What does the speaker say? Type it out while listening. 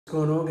What's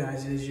going on,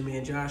 guys? It is your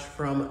man Josh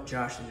from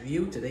Josh's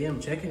View. Today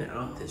I'm checking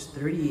out this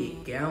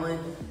 38-gallon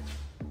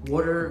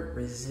water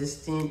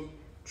resistant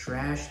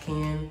trash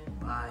can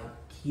by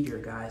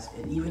Keter, guys.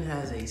 It even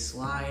has a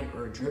slide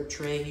or drip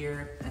tray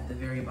here at the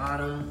very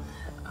bottom.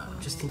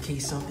 Just in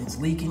case something's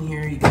leaking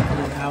here, you can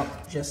pull it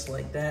out just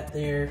like that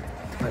there.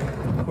 But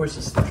of course,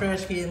 it's the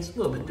trash can, it's a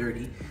little bit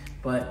dirty.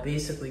 But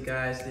basically,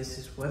 guys, this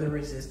is weather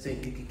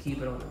resistant. You can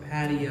keep it on the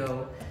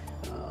patio,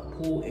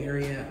 pool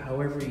area,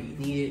 however you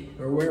need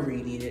it, or wherever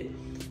you need it.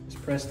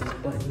 Just press this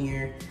button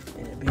here,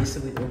 and it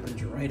basically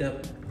opens right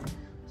up.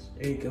 So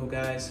there you go,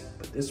 guys.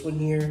 But this one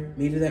here,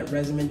 made of that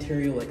resin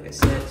material, like I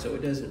said, so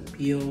it doesn't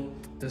peel,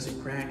 doesn't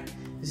crack.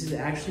 This is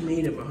actually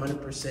made of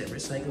 100%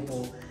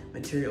 recyclable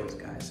materials,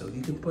 guys. So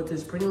you can put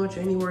this pretty much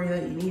anywhere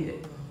that you need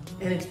it.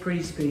 And it's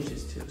pretty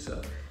spacious too.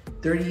 So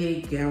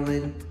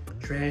 38-gallon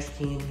trash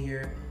can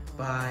here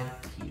by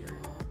Keter.